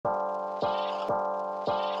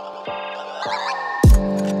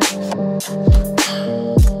Hey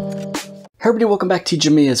everybody, welcome back to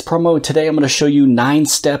Jamia's Promo. Today I'm going to show you 9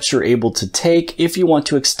 steps you're able to take if you want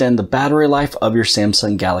to extend the battery life of your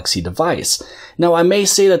Samsung Galaxy device. Now I may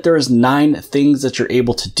say that there's 9 things that you're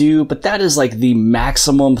able to do, but that is like the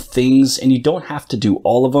maximum things and you don't have to do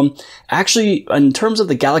all of them. Actually, in terms of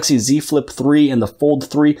the Galaxy Z Flip 3 and the Fold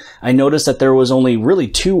 3, I noticed that there was only really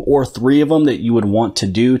 2 or 3 of them that you would want to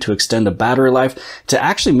do to extend the battery life to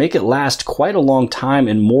actually make it last quite a long time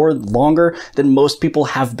and longer than most people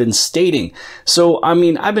have been stating. So, I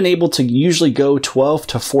mean, I've been able to usually go 12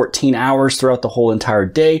 to 14 hours throughout the whole entire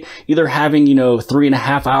day, either having,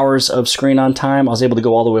 3.5 hours of screen on time. I was able to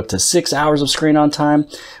go all the way up to 6 hours of screen on time.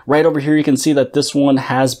 Right over here, you can see that this one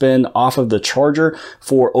has been off of the charger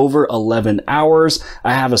for over 11 hours.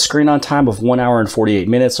 I have a screen on time of 1 hour and 48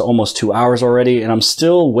 minutes, so almost 2 hours already, and I'm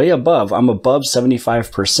still way above. I'm above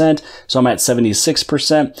 75%, so I'm at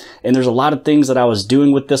 76%. And there's a lot of things that I was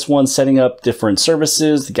doing with this one, setting up different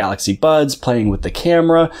services, the Galaxy Buds, playing with the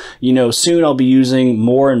camera. Soon I'll be using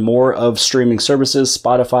more and more of streaming services,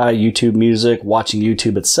 Spotify, YouTube Music, watching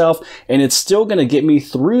YouTube itself, and it's still going to get me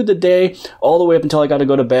through the day all the way up until I got to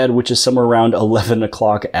go to bed, which is somewhere around 11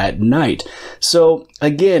 o'clock at night. So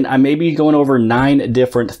again, I may be going over 9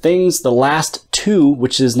 different things. The last 2,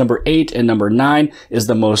 which is number 8 and number 9, is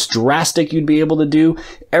the most drastic you'd be able to do.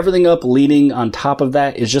 Everything up leading on top of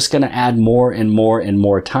that is just going to add more and more and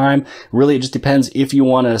more time. Really, it just depends if you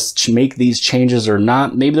want to make these changes or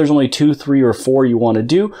not. Maybe there's only 2, 3, or 4 you want to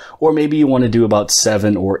do, or maybe you want to do about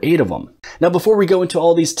 7 or 8 of them. Now, before we go into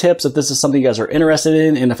all these tips, if this is something you guys are interested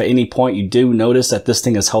in, and if at any point you do notice that this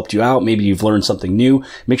thing has helped you out, maybe you've learned something new,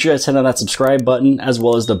 make sure you guys hit on that subscribe button as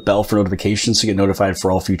well as the bell for notifications to get notified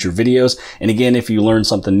for all future videos. And again, if you learn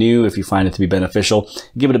something new, if you find it to be beneficial,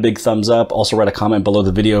 give it a big thumbs up. Also write a comment below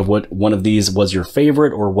the video of what one of these was your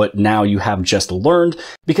favorite or what now you have just learned,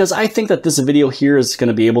 because I think that this video here is going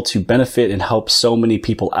to be able to benefit and help so many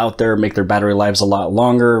people out there make their battery lives a lot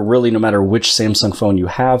longer, really no matter which Samsung phone you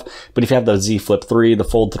have. But if you have the Z Flip 3, the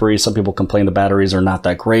Fold 3, some people complain the batteries are not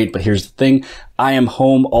that great, but here's the thing. I am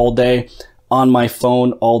home all day, on my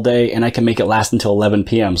phone all day, and I can make it last until 11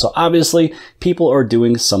 p.m. So obviously, people are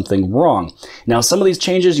doing something wrong. Now, some of these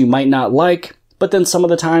changes you might not like, but then some of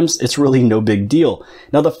the times it's really no big deal.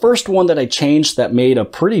 Now, the first one that I changed that made a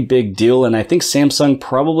pretty big deal, and I think Samsung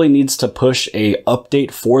probably needs to push a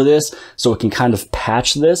update for this so it can kind of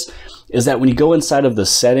patch this, is that when you go inside of the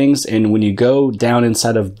settings and when you go down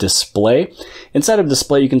inside of display,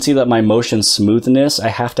 you can see that my motion smoothness, I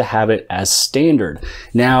have to have it as standard.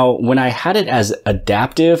 Now, when I had it as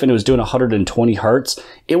adaptive and it was doing 120 hertz,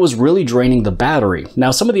 it was really draining the battery.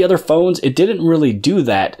 Now, some of the other phones, it didn't really do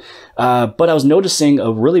that. But I was noticing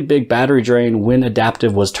a really big battery drain when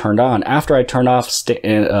adaptive was turned on. After I turned off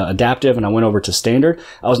adaptive and I went over to standard,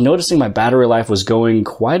 I was noticing my battery life was going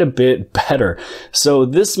quite a bit better. So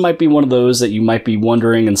this might be one of those that you might be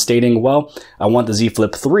wondering and stating, well, I want the Z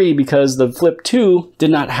Flip 3 because the Flip 2 did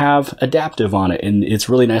not have adaptive on it. And it's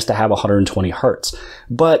really nice to have 120 hertz.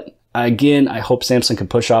 But again, I hope Samsung can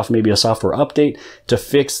push off maybe a software update to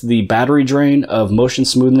fix the battery drain of motion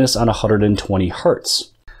smoothness on 120 hertz.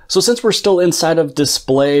 So since we're still inside of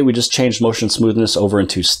display, we just changed motion smoothness over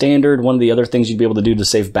into standard. One of the other things you'd be able to do to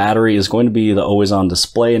save battery is going to be the always on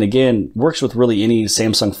display. And again, works with really any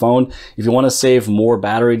Samsung phone. If you want to save more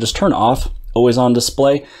battery, just turn off always on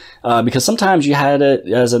display because sometimes you had it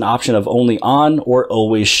as an option of only on or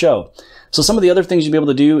always show. So some of the other things you'll be able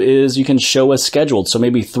to do is you can show as scheduled. So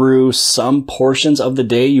maybe through some portions of the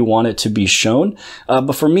day you want it to be shown.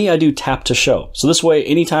 But for me, I do tap to show. So this way,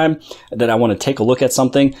 anytime that I want to take a look at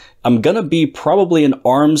something, I'm going to be probably an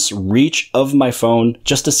arm's reach of my phone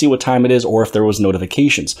just to see what time it is or if there was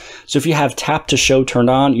notifications. So if you have tap to show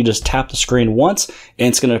turned on, you just tap the screen once and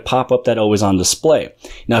it's going to pop up that always on display.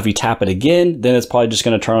 Now, if you tap it again, then it's probably just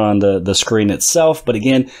going to turn on the screen itself. But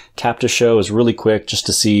again, tap to show is really quick just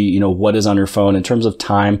to see, what is on your phone in terms of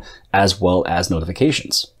time as well as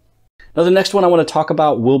notifications. Now, the next one I want to talk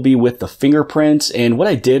about will be with the Fingerprint. And what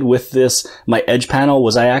I did with this, my edge panel,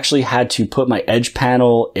 was I actually had to put my edge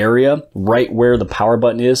panel area right where the power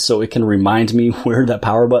button is so it can remind me where that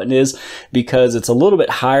power button is, because it's a little bit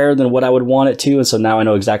higher than what I would want it to. And so now I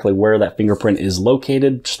know exactly where that fingerprint is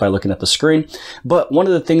located just by looking at the screen. But one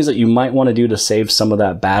of the things that you might want to do to save some of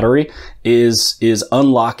that battery is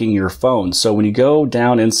unlocking your phone. So when you go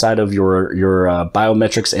down inside of your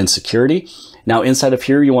biometrics and security, now inside of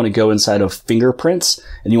here, you want to go inside of fingerprints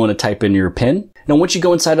and you want to type in your PIN. Now, once you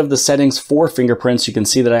go inside of the settings for fingerprints, you can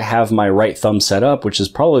see that I have my right thumb set up, which is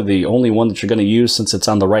probably the only one that you're going to use since it's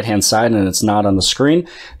on the right-hand side and it's not on the screen.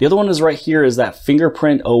 The other one is right here is that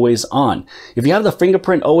fingerprint always on. If you have the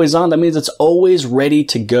fingerprint always on, that means it's always ready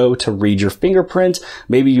to go to read your fingerprint.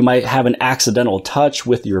 Maybe you might have an accidental touch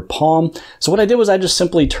with your palm. So what I did was I just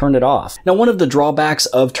simply turned it off. Now, one of the drawbacks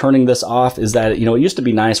of turning this off is that, it used to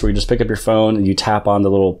be nice where you just pick up your phone and you tap on the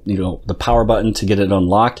little, the power button to get it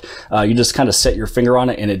unlocked. You just kind of set your finger on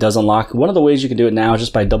it and it does unlock. One of the ways you can do it now is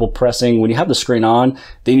just by double pressing. When you have the screen on,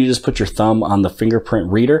 then you just put your thumb on the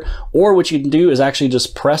fingerprint reader. Or what you can do is actually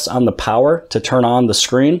just press on the power to turn on the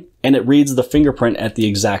screen, and it reads the fingerprint at the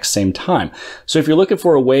exact same time. So if you're looking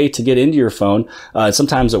for a way to get into your phone,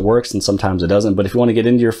 sometimes it works and sometimes it doesn't, but if you want to get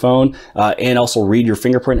into your phone and also read your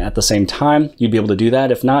fingerprint at the same time, you'd be able to do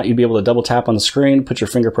that. If not, you'd be able to double tap on the screen, put your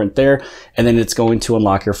fingerprint there, and then it's going to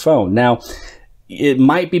unlock your phone. Now, it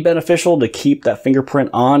might be beneficial to keep that fingerprint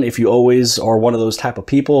on if you always are one of those type of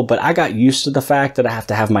people, but I got used to the fact that I have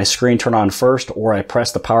to have my screen turn on first, or I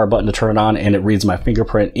press the power button to turn it on and it reads my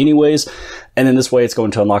fingerprint anyways. And then this way it's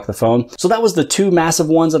going to unlock the phone. So that was the two massive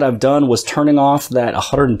ones that I've done, was turning off that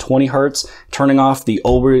 120 hertz, turning off the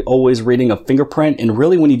always reading of fingerprint. And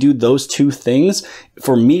really when you do those two things,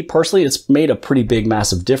 for me personally, it's made a pretty big,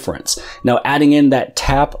 massive difference. Now adding in that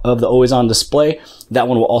tap of the always on display, that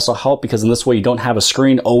one will also help, because in this way you don't have a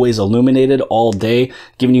screen always illuminated all day,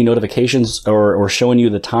 giving you notifications or showing you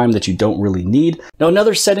the time that you don't really need. Now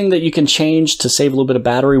another setting that you can change to save a little bit of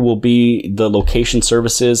battery will be the location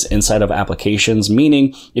services inside of applications,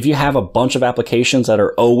 meaning if you have a bunch of applications that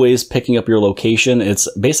are always picking up your location, it's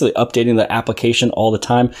basically updating the application all the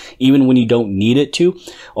time, even when you don't need it to.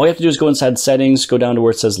 All you have to do is go inside settings, go down to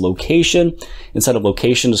where it says location. Inside of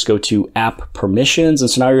location, just go to app permissions. And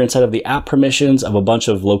so now you're inside of the app permissions of a bunch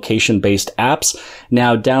of location-based apps.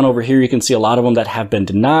 Now down over here, you can see a lot of them that have been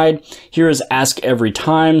denied. Here is ask every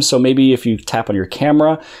time. So maybe if you tap on your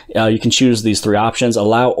camera, you can choose these three options: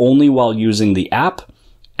 allow only while using the app,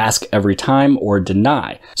 ask every time, or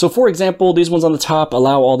deny. So for example, these ones on the top,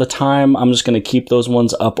 allow all the time, I'm just going to keep those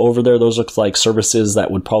ones up over there. Those look like services that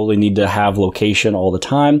would probably need to have location all the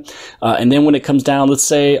time. And then when it comes down, let's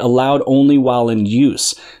say allowed only while in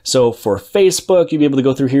use. So for Facebook, you'll be able to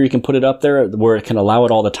go through here. You can put it up there where it can allow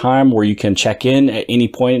it all the time, where you can check in at any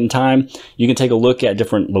point in time. You can take a look at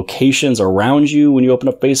different locations around you when you open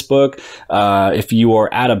up Facebook. If you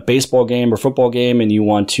are at a baseball game or football game and you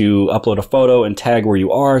want to upload a photo and tag where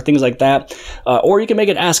you are, things like that. Or you can make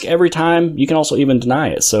it ask every time. You can also even deny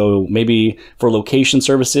it. So maybe for location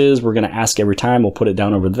services, we're going to ask every time. We'll put it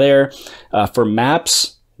down over there. For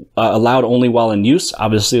maps, allowed only while in use.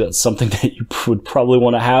 Obviously, that's something that you would probably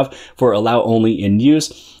want to have for allow only in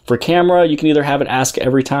use. For camera, you can either have it ask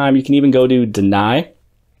every time. You can even go to deny,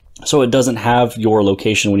 so it doesn't have your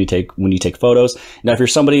location when you take photos. Now, if you're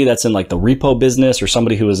somebody that's in like the repo business, or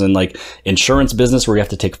somebody who is in like insurance business where you have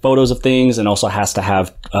to take photos of things and also has to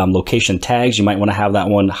have location tags, you might want to have that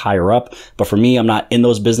one higher up. But for me, I'm not in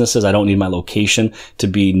those businesses. I don't need my location to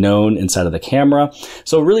be known inside of the camera.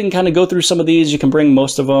 So really, you can kind of go through some of these. You can bring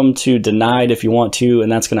most of them to denied if you want to,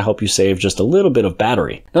 and that's going to help you save just a little bit of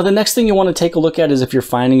battery. Now, the next thing you want to take a look at is if you're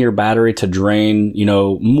finding your battery to drain,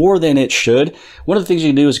 more than it should. One of the things you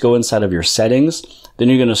can do is go inside of your settings. Then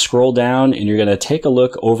you're going to scroll down and you're going to take a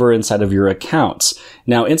look over inside of your accounts.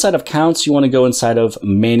 Now, inside of accounts, you want to go inside of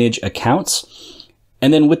manage accounts.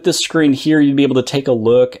 And then with this screen here, you'd be able to take a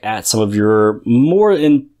look at some of your,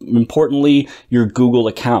 importantly, your Google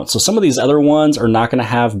accounts. So some of these other ones are not going to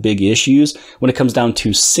have big issues when it comes down to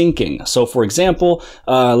syncing. So for example,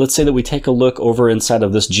 let's say that we take a look over inside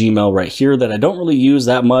of this Gmail right here that I don't really use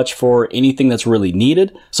that much for anything that's really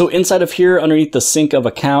needed. So inside of here, underneath the sync of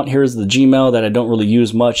account, here's the Gmail that I don't really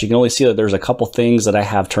use much. You can only see that there's a couple things that I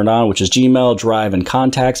have turned on, which is Gmail, Drive, and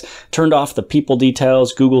Contacts. Turned off the people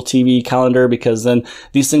details, Google TV, Calendar, because then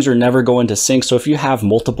these things are never going to sync. So if you have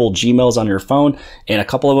multiple Gmails on your phone and a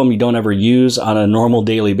couple of them you don't ever use on a normal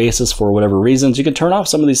daily basis for whatever reasons, you can turn off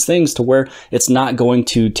some of these things to where it's not going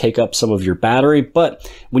to take up some of your battery. But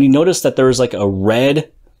when you notice that there's like a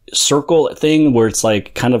red circle thing where it's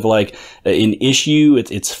like kind of like an issue,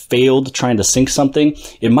 it's failed trying to sync something,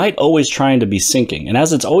 it might always trying to be syncing. And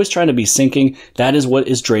as it's always trying to be syncing, that is what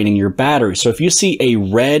is draining your battery. So if you see a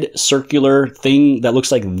red circular thing that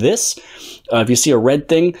looks like this, if you see a red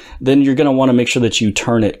thing, then you're going to want to make sure that you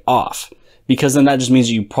turn it off. because then that just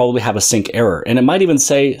means you probably have a sync error. And it might even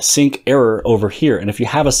say sync error over here. And if you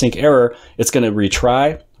have a sync error, it's going to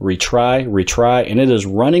retry, and it is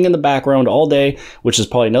running in the background all day, which is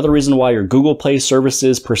probably another reason why your Google Play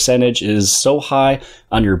services percentage is so high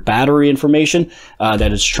on your battery information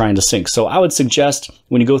that it's trying to sync. So I would suggest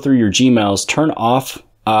when you go through your Gmails, turn off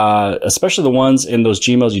especially the ones in those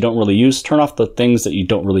Gmails you don't really use, turn off the things that you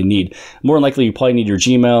don't really need. More than likely, you probably need your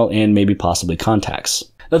Gmail and maybe possibly contacts.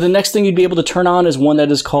 Now, the next thing you'd be able to turn on is one that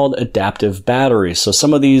is called adaptive battery. So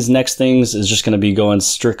some of these next things is just going to be going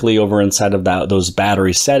strictly over inside of those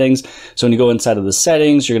battery settings. So when you go inside of the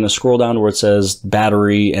settings, you're going to scroll down to where it says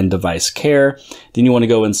battery and device care. Then you want to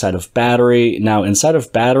go inside of battery. Now, inside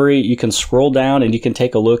of battery, you can scroll down and you can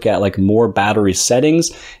take a look at like more battery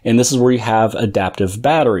settings. And this is where you have adaptive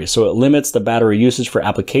battery. So it limits the battery usage for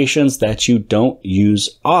applications that you don't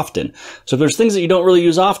use often. So if there's things that you don't really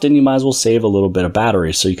use often, you might as well save a little bit of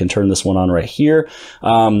battery. So you can turn this one on right here.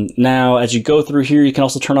 Now, as you go through here, you can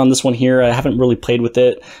also turn on this one here. I haven't really played with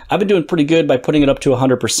it. I've been doing pretty good by putting it up to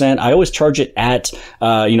 100%. I always charge it at,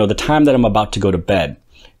 the time that I'm about to go to bed.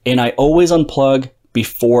 And I always unplug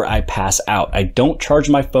before I pass out. I don't charge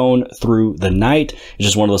my phone through the night. It's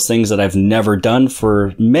just one of those things that I've never done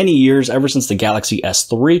for many years, ever since the Galaxy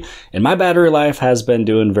S3. And my battery life has been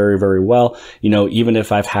doing very, very well, even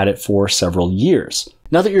if I've had it for several years.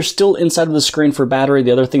 Now that you're still inside of the screen for battery,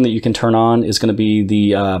 the other thing that you can turn on is going to be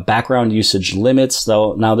the background usage limits.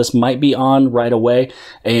 So now this might be on right away,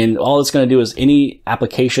 and all it's going to do is any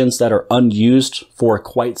applications that are unused for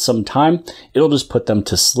quite some time, it'll just put them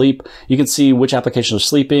to sleep. You can see which applications are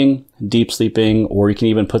sleeping, deep sleeping, or you can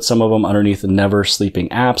even put some of them underneath the never sleeping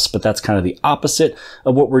apps, but that's kind of the opposite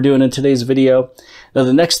of what we're doing in today's video. Now,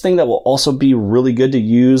 the next thing that will also be really good to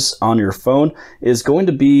use on your phone is going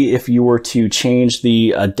to be if you were to change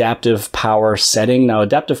the adaptive power setting. Now,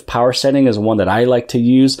 adaptive power setting is one that I like to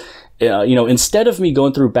use. Instead of me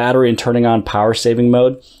going through battery and turning on power saving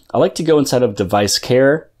mode, I like to go inside of device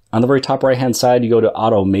care. On the very top right hand side, you go to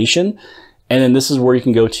automation. And then this is where you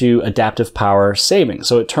can go to adaptive power saving.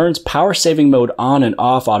 So it turns power saving mode on and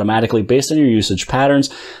off automatically based on your usage patterns.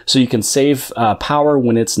 So you can save power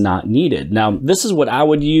when it's not needed. Now, this is what I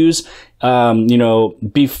would use,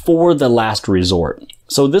 before the last resort.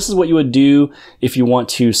 So this is what you would do if you want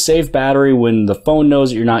to save battery when the phone knows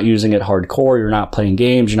that you're not using it hardcore, you're not playing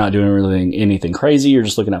games, you're not doing really anything crazy, you're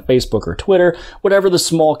just looking at Facebook or Twitter, whatever the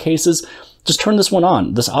small cases. Just turn this one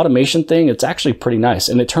on. This automation thing, it's actually pretty nice,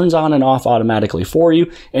 and it turns on and off automatically for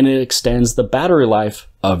you, and it extends the battery life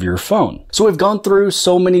of your phone. So we've gone through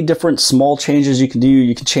so many different small changes you can do.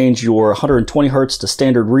 You can change your 120 hertz to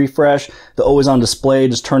standard refresh, the always on display,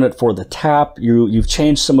 just turn it for the tap. You've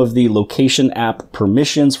changed some of the location app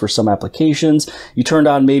permissions for some applications. You turned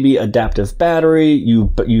on maybe adaptive battery.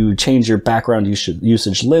 You change your background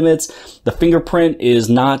usage limits. The fingerprint is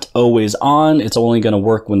not always on. It's only going to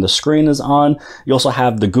work when the screen is on. You also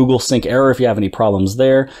have the Google Sync error if you have any problems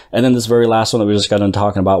there. And then this very last one that we just got done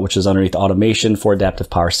talking about, which is underneath automation for adaptive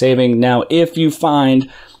power saving. Now, if you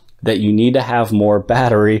find that you need to have more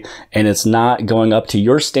battery and it's not going up to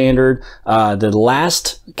your standard, the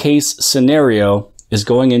last case scenario is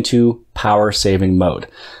going into power saving mode.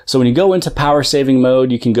 So when you go into power saving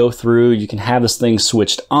mode, you can go through, you can have this thing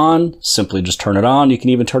switched on, simply just turn it on. You can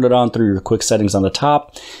even turn it on through your quick settings on the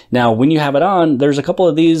top. Now, when you have it on, there's a couple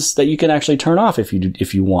of these that you can actually turn off if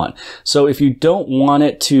you want. So if you don't want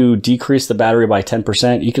it to decrease the battery by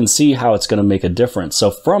 10%, you can see how it's going to make a difference.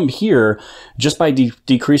 So from here, just by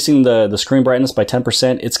decreasing the screen brightness by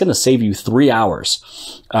 10%, it's going to save you 3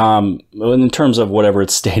 hours in terms of whatever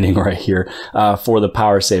it's stating right here for the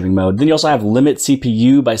power saving mode. Then you also have limit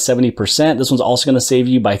CPU by 70%. This one's also going to save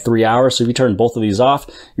you by 3 hours. So if you turn both of these off,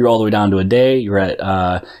 you're all the way down to a day. You're at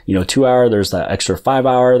 2 hour. There's that extra 5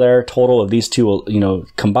 hour there total of these two,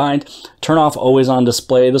 combined. Turn off always on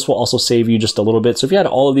display. This will also save you just a little bit. So if you had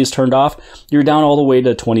all of these turned off, you're down all the way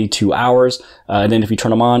to 22 hours. And then if you turn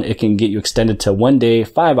them on, it can get you extended to 1 day,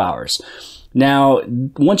 5 hours. Now,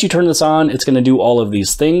 once you turn this on, it's going to do all of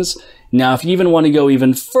these things. Now, if you even want to go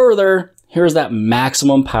even further, here's that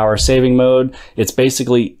maximum power saving mode. It's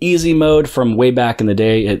basically easy mode from way back in the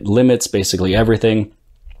day. It limits basically everything.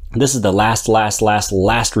 This is the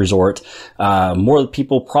last resort. More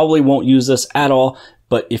people probably won't use this at all.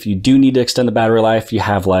 But if you do need to extend the battery life, you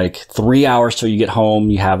have like 3 hours till you get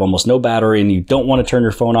home, you have almost no battery, and you don't want to turn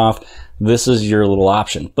your phone off, this is your little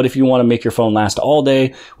option. But if you want to make your phone last all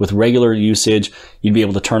day with regular usage, you'd be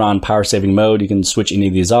able to turn on power saving mode. You can switch any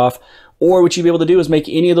of these off. Or what you'd be able to do is make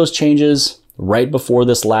any of those changes right before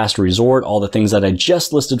this last resort, all the things that I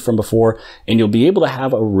just listed from before, and you'll be able to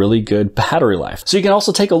have a really good battery life. So you can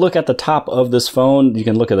also take a look at the top of this phone. You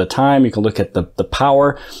can look at the time, you can look at the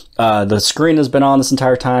power. The screen has been on this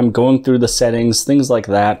entire time, going through the settings, things like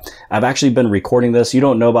that. I've actually been recording this. You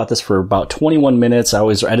don't know about this for about 21 minutes. I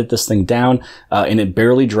always edit this thing down, and it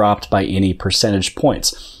barely dropped by any percentage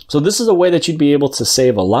points. So this is a way that you'd be able to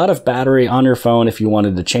save a lot of battery on your phone if you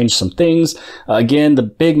wanted to change some things. Again, the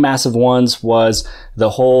big massive ones was the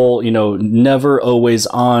whole, never always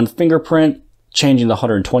on fingerprint, changing the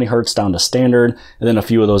 120 hertz down to standard, and then a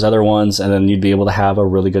few of those other ones, and then you'd be able to have a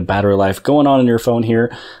really good battery life going on in your phone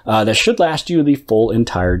here that should last you the full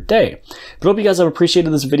entire day. But I hope you guys have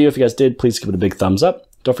appreciated this video. If you guys did, please give it a big thumbs up.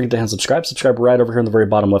 Don't forget to hit subscribe. Subscribe right over here on the very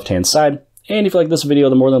bottom left-hand side. And if you like this video,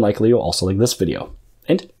 then more than likely you'll also like this video.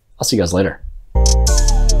 And I'll see you guys later.